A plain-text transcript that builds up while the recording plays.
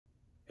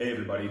Hey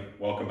everybody,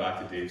 welcome back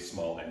to Dave's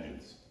Small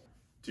Engines.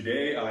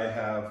 Today I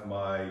have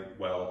my,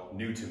 well,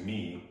 new to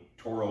me,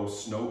 Toro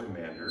Snow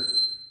Commander.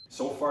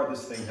 So far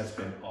this thing has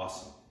been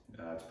awesome.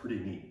 It's pretty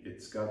neat.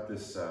 It's got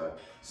this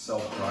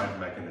self-drive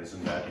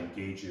mechanism that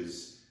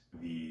engages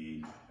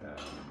the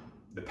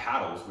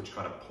paddles, which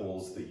kind of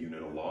pulls the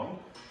unit along,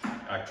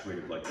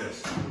 actuated like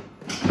this.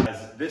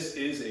 As this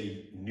is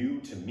a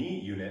new to me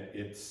unit,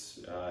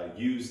 it's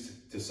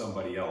used to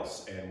somebody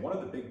else. And one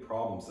of the big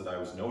problems that I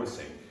was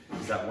noticing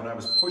is that when I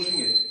was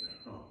pushing it,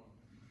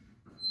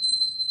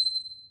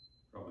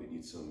 probably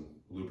need some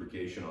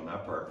lubrication on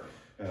that part,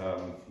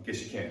 in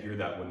case you can't hear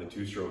that when the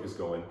two-stroke is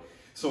going.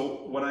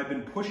 So when I've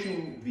been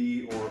pushing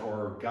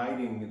or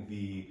guiding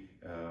the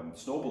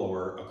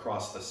snowblower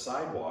across the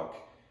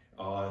sidewalk,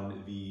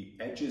 on the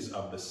edges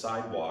of the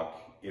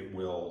sidewalk, it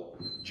will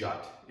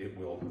jut, it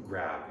will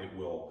grab,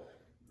 it'll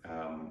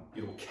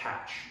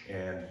catch,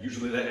 and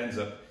usually that ends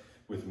up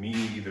with me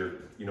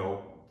either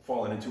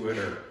falling into it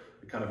or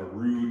kind of a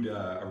rude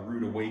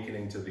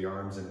awakening to the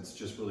arms, and it's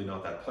just really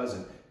not that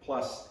pleasant.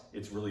 Plus,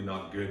 it's really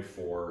not good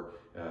for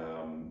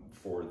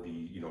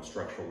the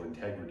structural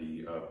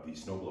integrity of the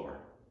snowblower.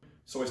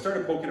 So I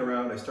started poking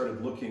around, I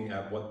started looking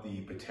at what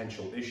the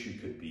potential issue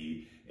could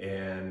be,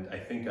 and I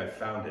think I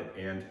found it.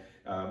 And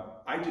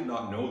I did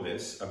not know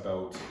this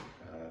about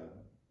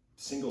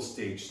single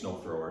stage snow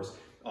throwers.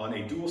 On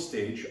a dual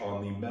stage,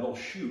 on the metal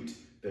chute,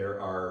 there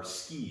are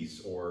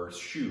skis or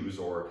shoes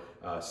or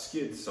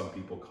skids, some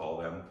people call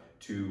them,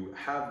 to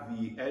have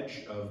the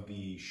edge of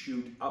the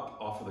chute up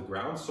off of the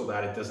ground so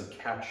that it doesn't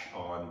catch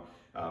on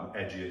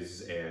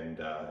edges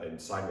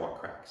and sidewalk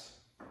cracks.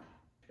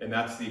 And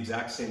that's the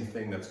exact same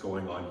thing that's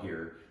going on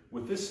here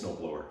with this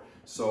snowblower.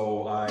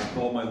 So I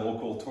called my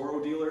local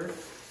Toro dealer,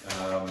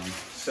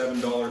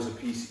 $7 a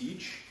piece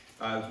each.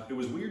 It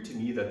was weird to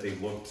me that they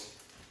looked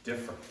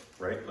different,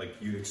 right? Like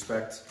you'd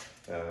expect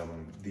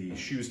the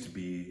shoes to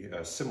be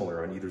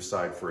similar on either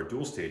side for a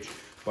dual stage,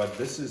 but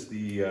this is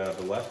the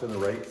left and the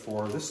right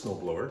for this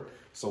snowblower.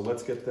 So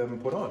let's get them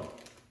put on.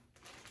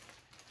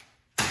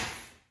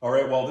 All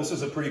right, well, this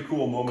is a pretty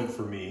cool moment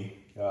for me.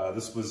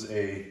 This was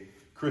a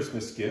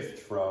Christmas gift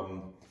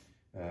from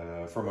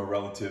a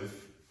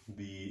relative,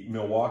 the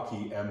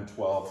Milwaukee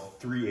M12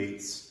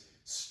 3/8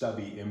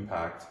 stubby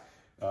impact.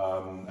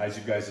 As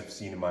you guys have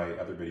seen in my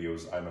other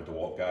videos, I'm a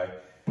DeWalt guy,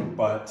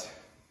 but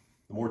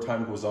the more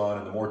time goes on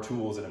and the more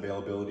tools and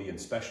availability and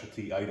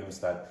specialty items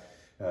that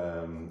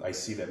I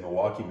see that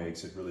Milwaukee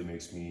makes, it really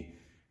makes me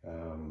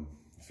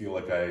feel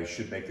like I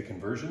should make the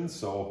conversion.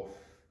 So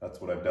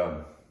that's what I've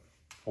done.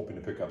 Hoping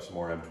to pick up some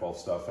more M12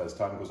 stuff as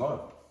time goes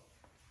on.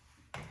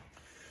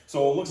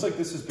 So it looks like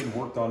this has been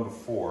worked on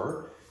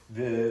before.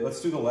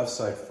 Let's do the left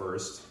side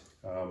first.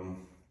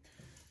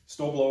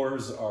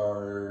 Snowblowers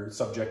are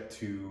subject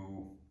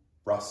to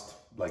rust,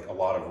 like a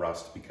lot of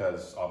rust,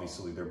 because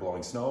obviously they're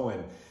blowing snow,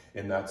 and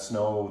in that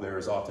snow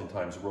there's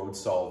oftentimes road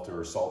salt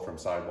or salt from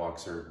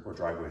sidewalks or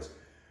driveways.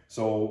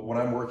 So when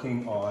I'm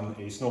working on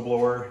a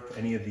snowblower,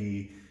 any of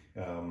the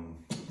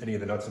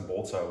nuts and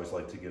bolts, I always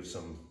like to give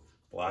some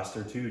blast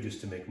or two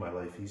just to make my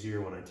life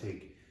easier when I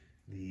take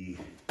the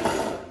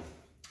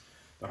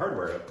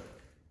hardware out.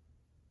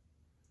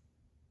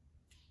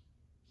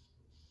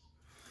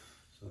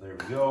 So there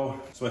we go.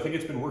 So I think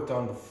it's been worked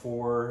on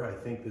before. I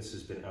think this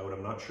has been out.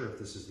 I'm not sure if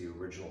this is the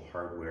original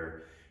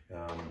hardware,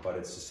 but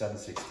it's a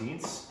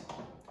 7/16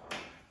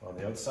 on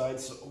the outside.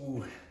 So,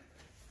 ooh,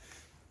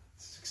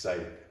 it's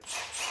exciting.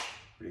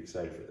 Pretty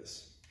excited for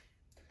this.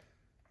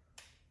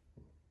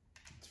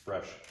 It's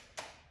fresh.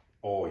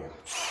 Oh yeah.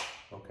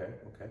 Okay.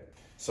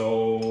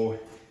 So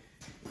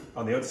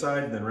on the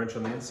outside and then wrench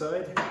on the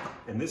inside.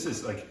 And this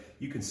is like,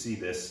 you can see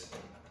this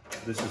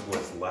is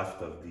what's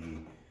left of the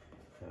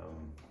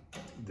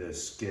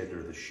skid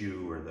or the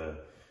shoe or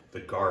the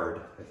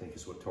guard, I think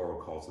is what Toro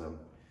calls them.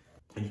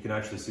 And you can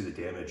actually see the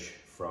damage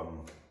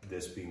from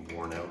this being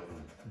worn out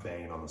and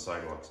banging on the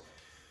sidewalks.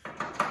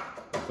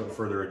 Without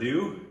further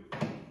ado,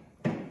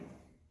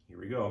 here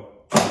we go.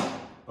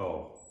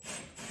 Oh.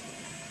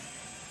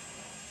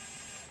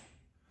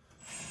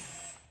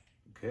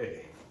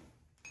 Okay.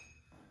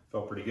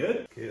 Felt pretty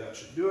good. Okay, that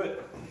should do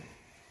it.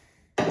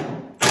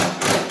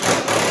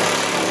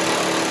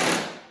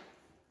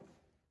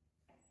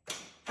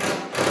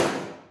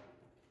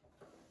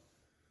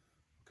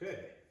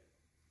 Okay.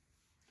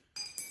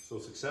 So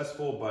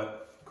successful,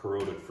 but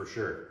corroded for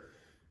sure.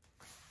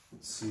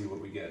 Let's see what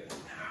we get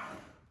now.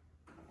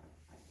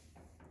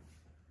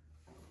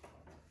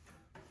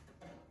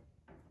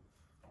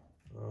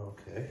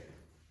 Okay.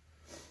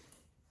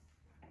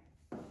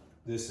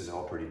 This is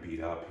all pretty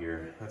beat up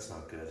here. That's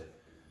not good.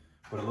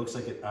 But it looks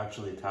like it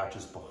actually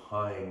attaches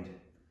behind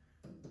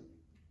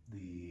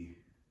the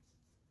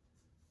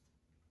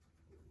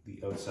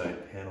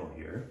outside panel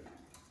here.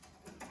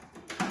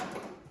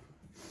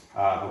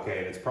 Okay,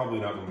 and it's probably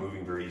not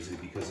removing very easily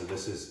because of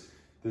this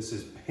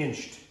is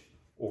pinched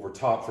over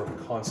top from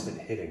constant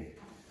hitting.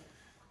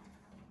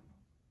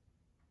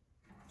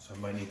 So I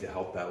might need to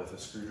help that with a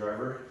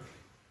screwdriver.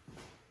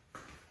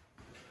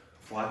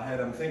 Flathead,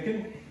 I'm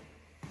thinking.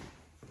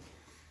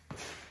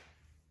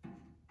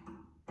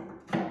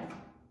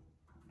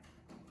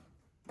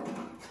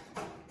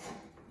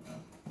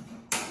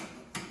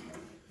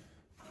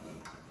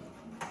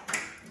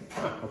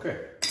 Okay,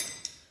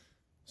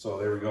 so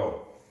there we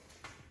go.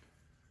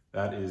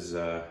 That is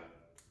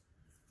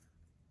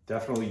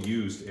definitely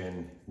used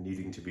and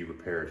needing to be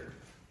repaired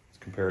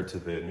compared to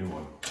the new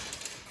one.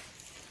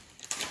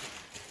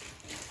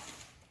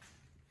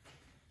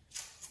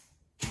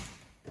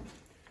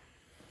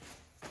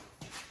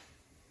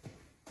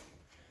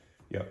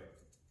 Yep.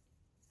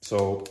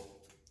 So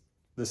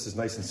this is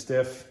nice and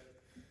stiff.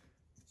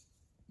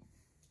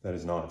 That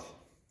is not.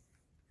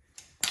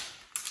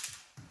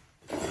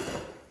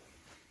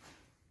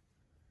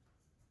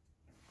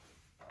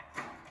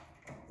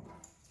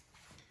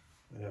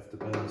 I have to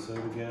bend this out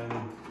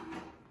again.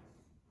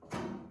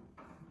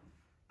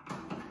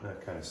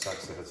 That kind of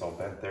sucks that it's all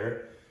bent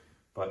there,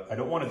 but I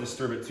don't want to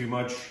disturb it too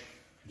much.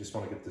 I just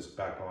want to get this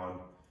back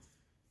on.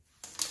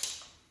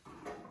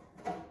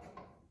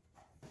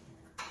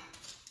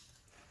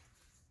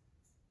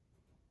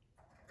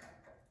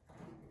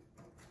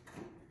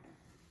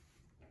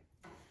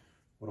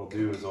 What I'll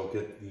do is I'll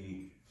get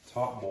the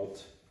top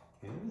bolt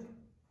in.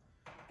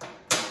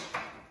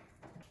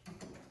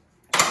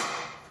 There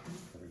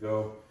we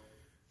go.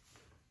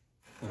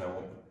 And I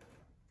won't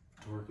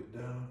torque it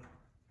down.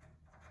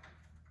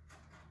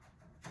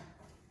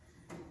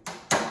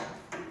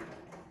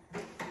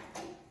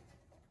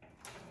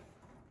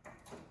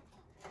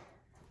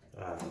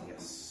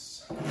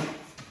 Yes.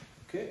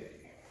 Okay.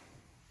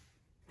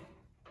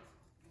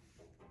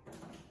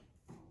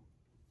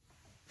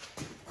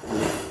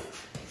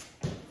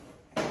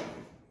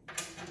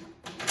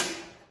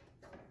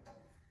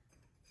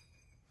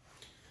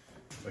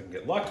 If I can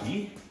get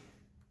lucky,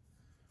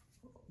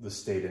 this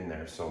stayed in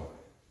there, so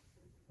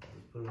I'll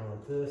just put it on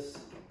like this,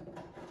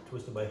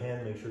 twist it by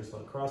hand, make sure it's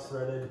not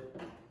cross-threaded,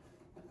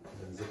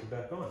 and then zip it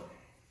back on.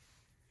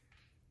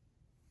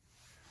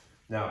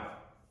 Now,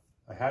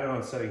 I had it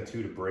on setting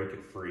 2 to break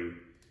it free,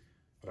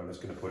 but I'm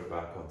just going to put it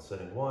back on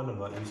setting 1. I'm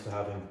not used to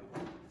having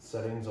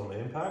settings on the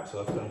impact,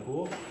 so that's kind of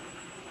cool.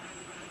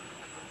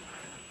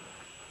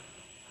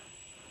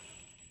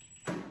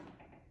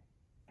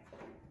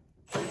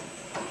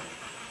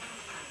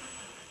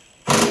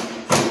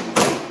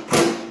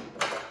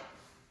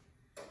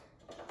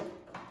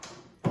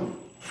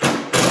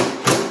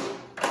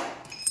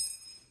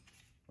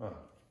 Oh,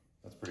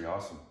 that's pretty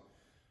awesome.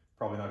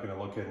 Probably not going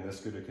to look in this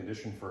good a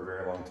condition for a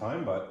very long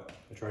time, but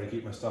I try to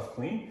keep my stuff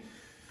clean.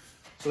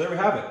 So there we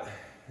have it.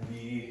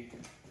 The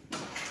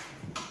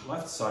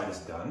left side is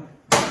done.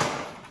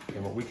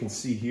 And what we can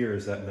see here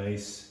is that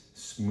nice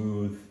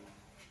smooth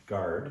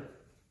guard.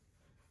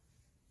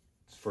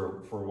 It's for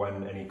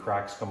when any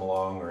cracks come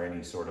along or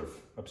any sort of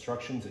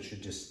obstructions, it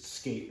should just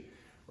skate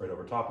right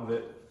over top of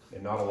it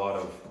and not a lot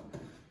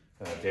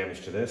of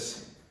damage to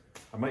this.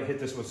 I might hit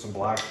this with some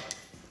black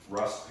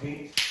rust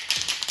paint.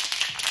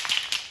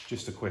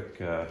 Just a quick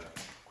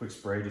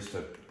spray just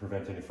to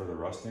prevent any further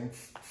rusting.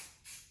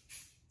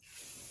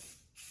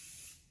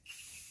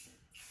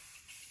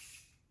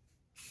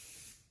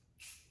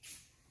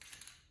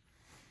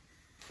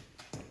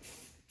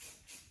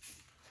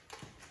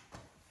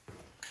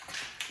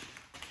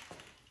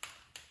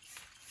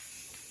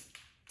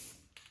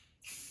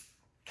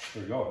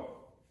 There we go.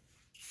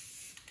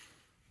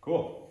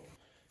 Cool.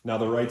 Now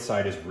the right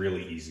side is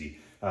really easy.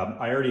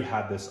 I already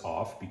had this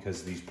off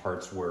because these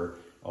parts were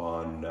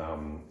on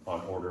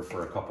order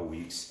for a couple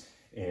weeks,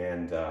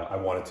 and I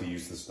wanted to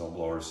use the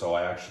snowblower, so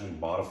I actually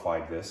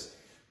modified this,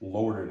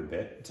 lowered it a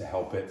bit to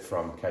help it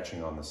from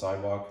catching on the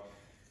sidewalk.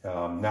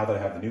 Now that I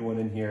have the new one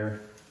in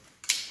here,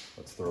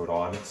 let's throw it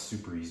on. It's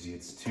super easy.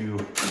 It's 2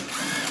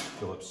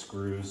 Phillips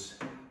screws.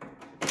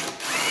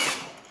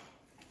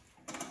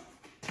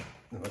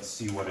 And let's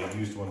see what a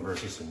used one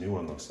versus a new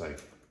one looks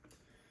like.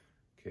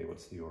 Okay,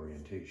 what's the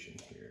orientation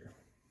here?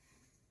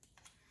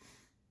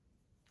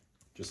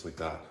 Just like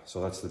that.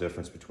 So that's the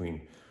difference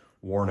between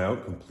worn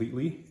out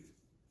completely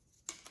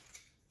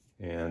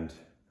and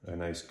a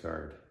nice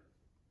guard.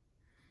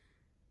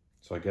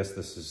 So I guess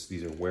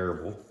these are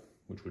wearable,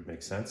 which would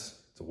make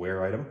sense. It's a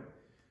wear item,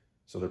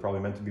 so they're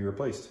probably meant to be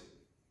replaced.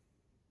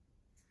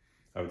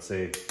 I would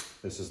say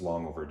this is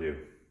long overdue.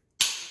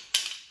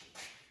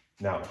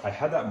 Now, I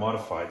had that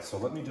modified, so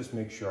let me just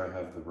make sure I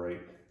have the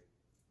right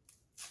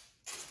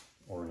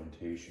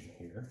orientation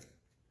here.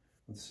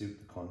 Let's see what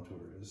the contour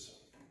is.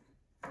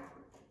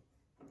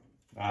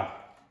 Ah,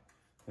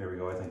 there we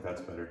go. I think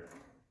that's better.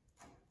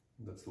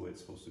 That's the way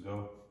it's supposed to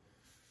go.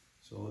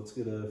 So let's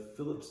get a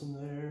Phillips in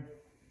there.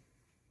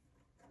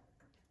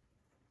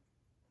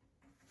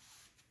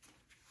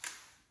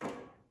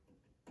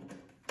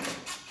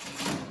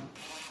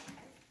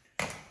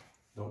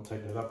 Don't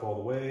tighten it up all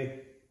the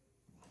way.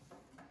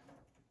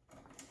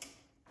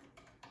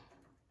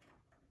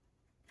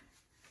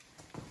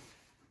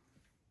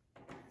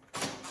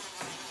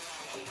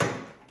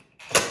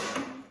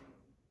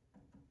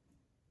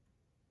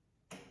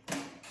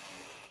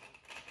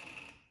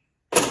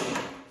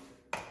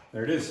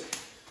 There it is.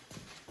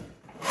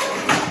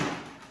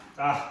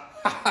 Ah,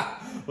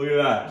 look at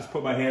that. Just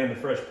put my hand in the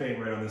fresh paint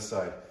right on this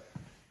side.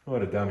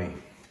 What a dummy.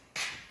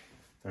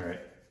 All right.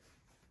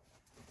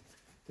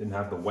 Didn't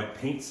have the wet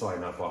paint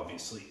sign up,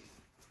 obviously.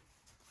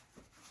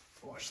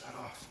 wash that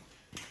off.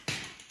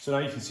 So now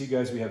you can see,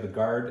 guys, we have the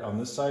guard on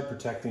this side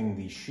protecting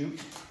the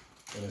chute,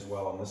 and as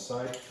well on this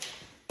side.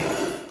 Maybe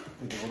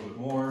a little bit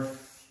more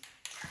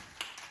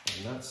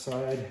on that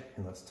side,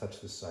 and let's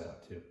touch this side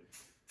up too.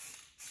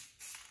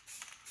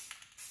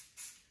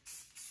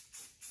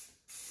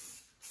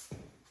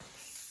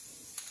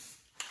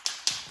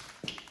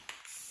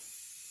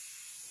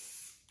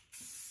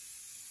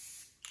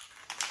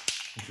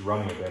 It's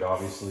running a bit,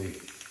 obviously.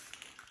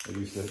 I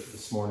used it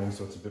this morning,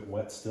 so it's a bit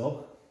wet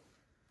still.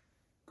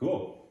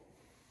 Cool.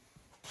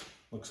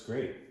 Looks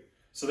great.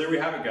 So there we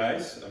have it,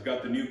 guys. I've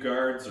got the new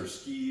guards or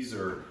skis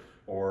or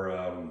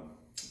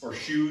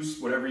shoes,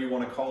 whatever you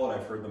want to call it.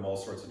 I've heard them all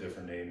sorts of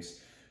different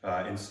names.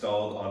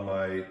 Installed on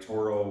my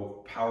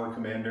Toro Power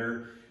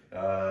Commander.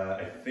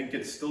 I think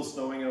it's still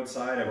snowing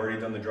outside. I've already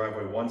done the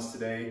driveway once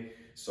today,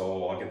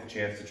 so I'll get the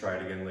chance to try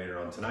it again later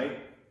on tonight.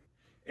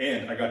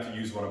 And I got to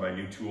use one of my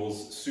new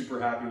tools. Super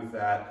happy with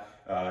that.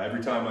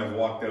 Every time I've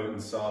walked out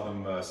and saw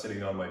them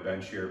sitting on my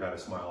bench here, I've had a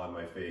smile on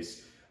my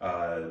face,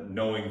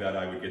 knowing that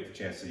I would get the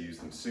chance to use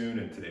them soon,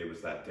 and today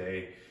was that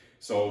day.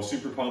 So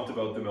super pumped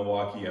about the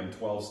Milwaukee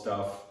M12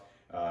 stuff.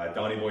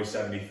 Donnie Boy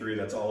 73,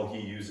 that's all he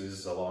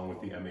uses, along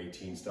with the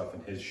M18 stuff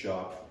in his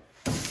shop.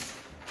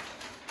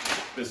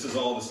 This is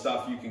all the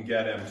stuff you can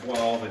get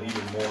M12 and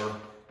even more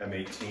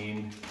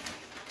M18.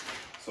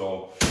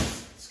 So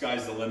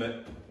sky's the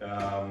limit.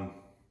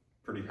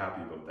 Pretty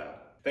happy about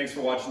that. Thanks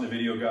for watching the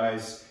video,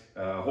 guys.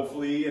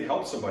 Hopefully it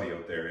helps somebody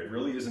out there. It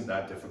really isn't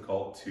that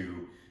difficult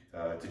to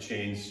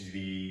change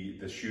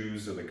the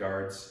shoes or the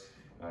guards.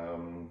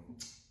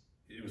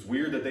 It was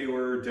weird that they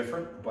were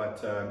different,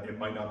 but it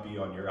might not be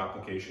on your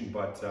application.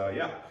 But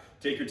yeah,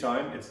 take your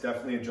time. It's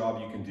definitely a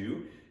job you can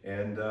do.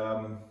 And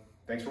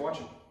thanks for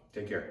watching.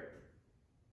 Take care.